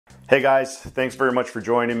Hey guys, thanks very much for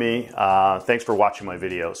joining me. Thanks for watching my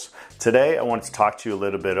videos. Today I wanted to talk to you a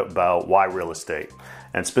little bit about why real estate,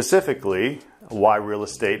 and specifically why real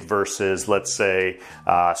estate versus, let's say,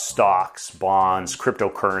 stocks, bonds,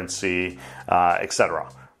 cryptocurrency, etc.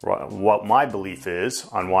 What my belief is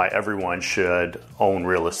on why everyone should own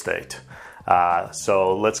real estate.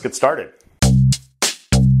 So let's get started.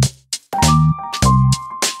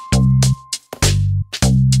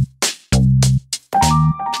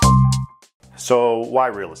 So why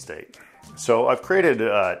real estate? So I've created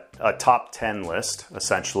a top 10 list,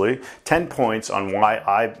 essentially, 10 points on why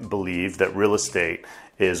I believe that real estate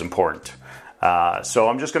is important. So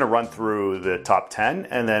I'm just going to run through the top 10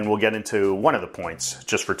 and then we'll get into one of the points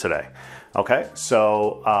just for today. Okay,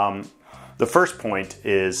 so the first point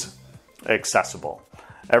is accessible.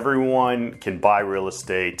 Everyone can buy real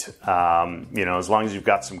estate, as long as you've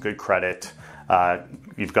got some good credit,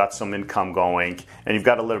 you've got some income going, and you've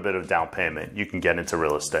got a little bit of down payment, you can get into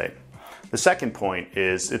real estate. The second point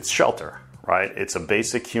is it's shelter, right? It's a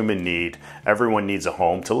basic human need. Everyone needs a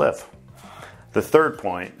home to live. The third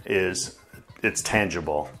point is it's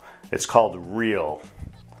tangible. It's called real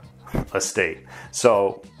estate.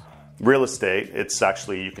 So real estate, it's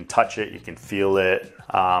actually, you can touch it, you can feel it,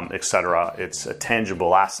 etc. It's a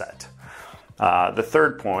tangible asset. The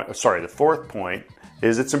fourth point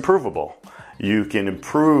is it's improvable. You can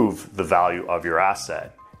improve the value of your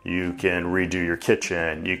asset. You can redo your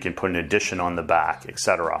kitchen, you can put an addition on the back,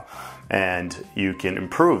 etc. And you can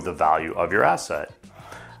improve the value of your asset.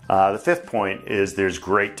 The fifth point is there's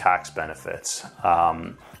great tax benefits.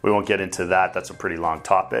 We won't get into that, that's a pretty long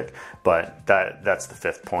topic, but that's the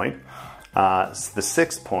fifth point. The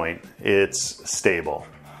sixth point, it's stable.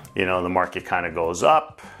 The market kind of goes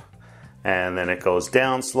up and then it goes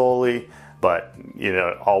down slowly, but it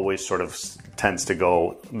always sort of tends to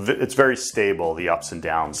go, it's very stable, the ups and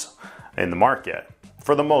downs in the market,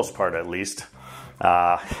 for the most part at least.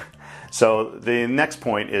 So the next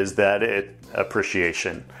point is that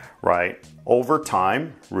appreciation, right? Over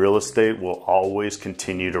time, real estate will always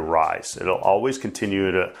continue to rise. It'll always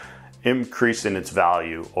continue to increase in its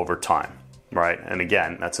value over time, right? And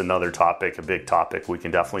again, that's another topic, a big topic we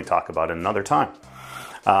can definitely talk about another time.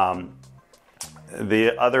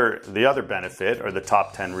 The other benefit, or the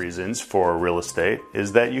top 10 reasons for real estate,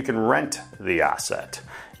 is that you can rent the asset.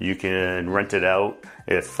 You can rent it out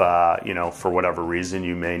if, for whatever reason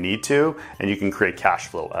you may need to, and you can create cash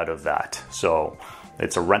flow out of that. So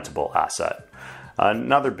it's a rentable asset.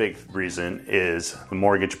 Another big reason is the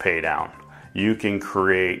mortgage pay down. You can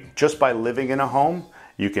create, just by living in a home,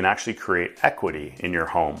 you can actually create equity in your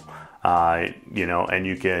home, and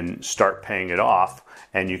you can start paying it off,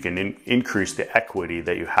 and you can increase the equity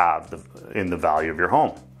that you have in the value of your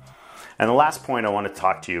home. And the last point I want to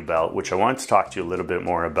talk to you about, which I wanted to talk to you a little bit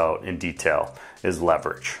more about in detail, is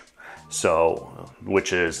leverage. So,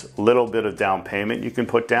 which is a little bit of down payment you can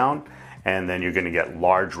put down, and then you're going to get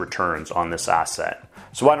large returns on this asset.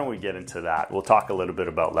 So why don't we get into that? We'll talk a little bit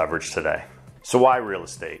about leverage today. So why real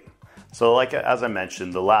estate? So as I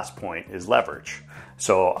mentioned, the last point is leverage.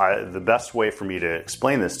 So the best way for me to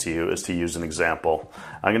explain this to you is to use an example.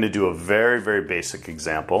 I'm going to do a very, very basic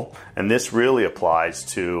example, and this really applies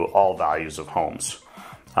to all values of homes.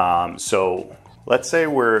 So let's say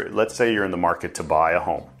you're in the market to buy a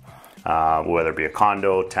home, whether it be a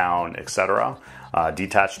condo, town, etc.,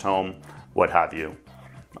 detached home, what have you.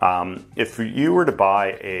 If you were to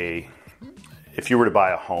buy a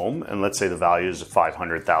home, and let's say the value is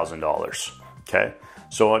 $500,000, okay?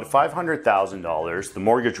 So at $500,000, the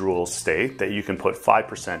mortgage rules state that you can put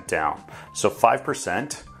 5% down. So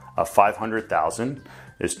 5% of $500,000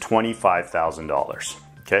 is $25,000.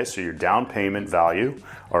 Okay, so your down payment value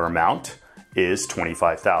or amount is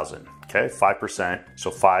 $25,000. Okay, 5%.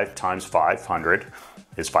 So 5 times 500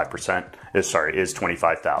 is 5%. Is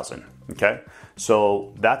 25,000. Okay,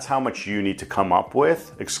 so that's how much you need to come up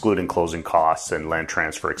with, excluding closing costs and land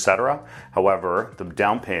transfer, etc. However, the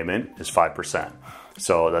down payment is 5%.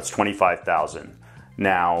 So that's $25,000.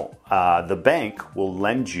 Now, the bank will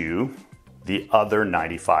lend you the other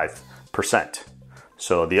 95%.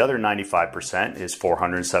 So the other 95% is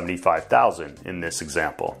 $475,000 in this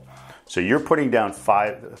example. So you're putting down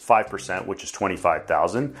 5%, which is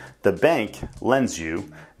 $25,000. The bank lends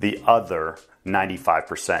you the other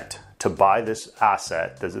 95% to buy this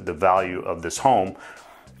asset, the value of this home,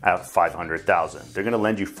 at $500,000. They're going to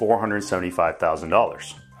lend you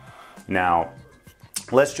 $475,000. Now,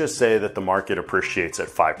 let's just say that the market appreciates at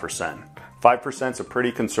 5%. 5% is a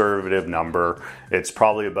pretty conservative number. It's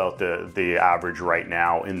probably about the average right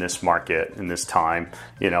now in this market, in this time.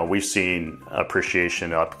 We've seen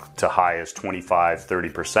appreciation up to high as 25,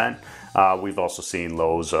 30%. We've also seen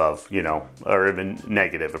lows of, or even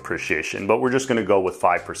negative appreciation, but we're just going to go with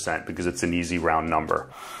 5% because it's an easy round number.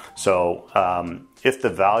 So if the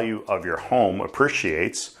value of your home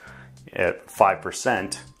appreciates at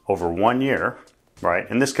 5% over 1 year, right?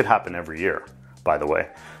 And this could happen every year, by the way.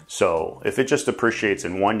 So if it just appreciates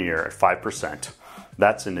in 1 year at 5%,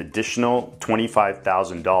 that's an additional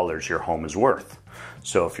 $25,000 your home is worth.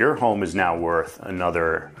 So if your home is now worth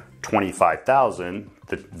another $25,000,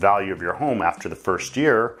 the value of your home after the first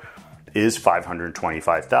year is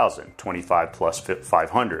 $525,000. 25 plus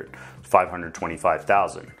 500,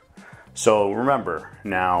 $525,000. So remember,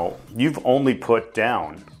 now you've only put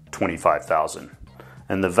down $25,000,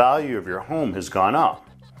 and the value of your home has gone up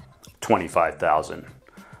 $25,000.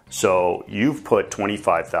 So you've put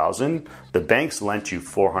 $25,000, the banks lent you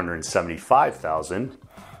 $475,000,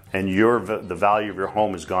 and the value of your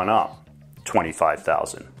home has gone up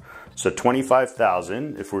 $25,000. So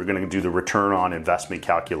 $25,000, if we're going to do the return on investment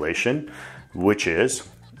calculation, which is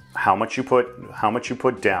how much you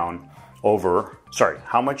put down over,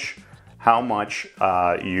 how much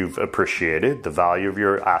you've appreciated, the value of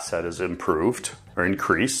your asset has improved or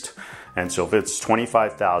increased. And so if it's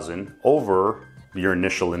 $25,000 over your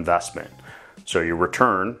initial investment, so your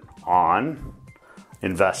return on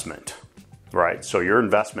investment, right? So your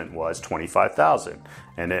investment was $25,000,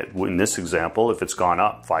 and in this example, if it's gone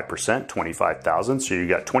up 5%, $25,000, so you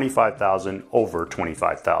got $25,000 over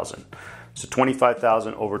 $25,000. So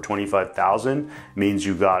 $25,000 over $25,000 means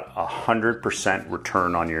you got 100%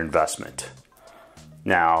 return on your investment.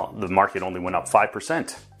 Now the market only went up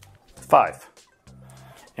 5%, 5,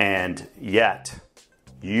 and yet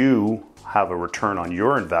you have a return on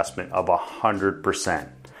your investment of 100%.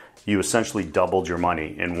 You essentially doubled your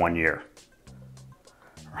money in 1 year.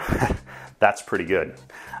 That's pretty good.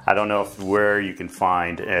 I don't know where you can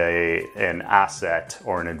find an asset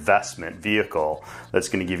or an investment vehicle that's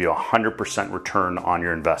going to give you 100% return on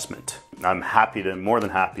your investment. I'm more than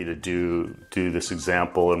happy to do this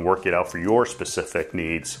example and work it out for your specific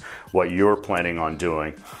needs, what you're planning on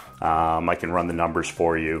doing. I can run the numbers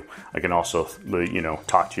for you. I can also,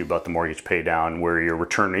 talk to you about the mortgage pay down where your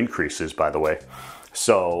return increases, by the way.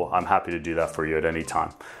 So I'm happy to do that for you at any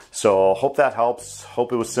time. So hope that helps.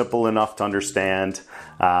 Hope it was simple enough to understand.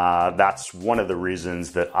 That's one of the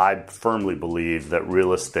reasons that I firmly believe that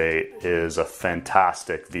real estate is a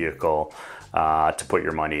fantastic vehicle to put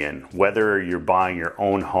your money in. Whether you're buying your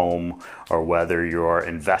own home or whether you're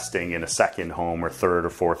investing in a second home or third or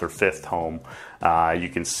fourth or fifth home, you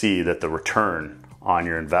can see that the return on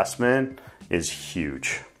your investment is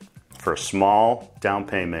huge. For a small down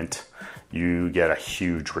payment, you get a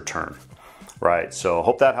huge return. Right, so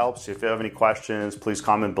hope that helps. If you have any questions, please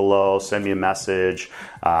comment below, send me a message,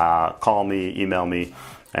 call me, email me,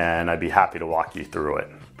 and I'd be happy to walk you through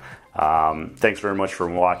it. Thanks very much for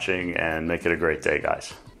watching, and make it a great day,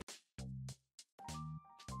 guys.